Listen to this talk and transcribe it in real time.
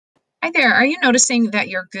Hi there. Are you noticing that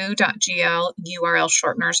your Goo.gl URL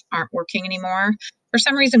shorteners aren't working anymore? For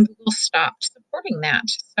some reason, Google stopped supporting that.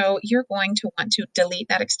 So you're going to want to delete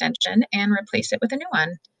that extension and replace it with a new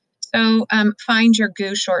one. So find your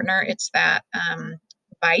Goo shortener. It's that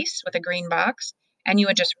vice with a green box, and you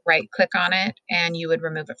would just right click on it and you would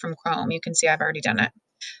remove it from Chrome. You can see I've already done it.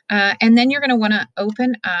 And then you're going to want to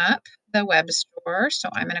open up the web store. So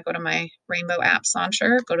I'm going to go to my Rainbow Apps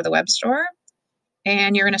Launcher, go to the web store,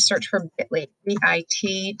 and you're going to search for bit.ly,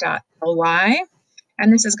 bit.ly.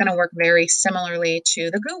 And this is going to work very similarly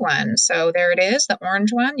to the Goo one. So there it is, the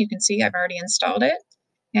orange one. You can see I've already installed it.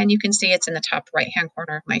 And you can see it's in the top right-hand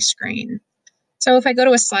corner of my screen. So if I go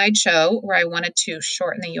to a slideshow where I wanted to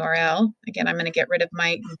shorten the URL, again, I'm going to get rid of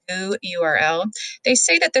my Goo URL. They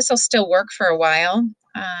say that this will still work for a while.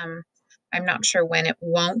 I'm not sure when it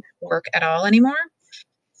won't work at all anymore.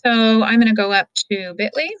 So I'm going to go up to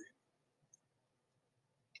bit.ly.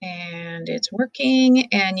 And it's working,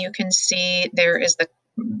 and you can see there is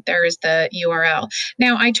the URL.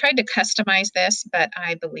 Now, I tried to customize this, but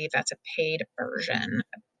I believe that's a paid version.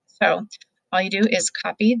 So all you do is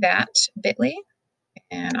copy that bit.ly,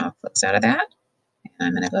 and I'll close out of that. And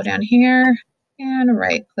I'm going to go down here and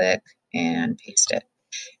right click and paste it.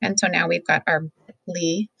 And so now we've got our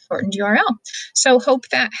bit.ly shortened URL. So hope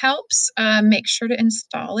that helps. Make sure to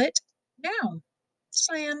install it now.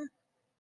 Slam.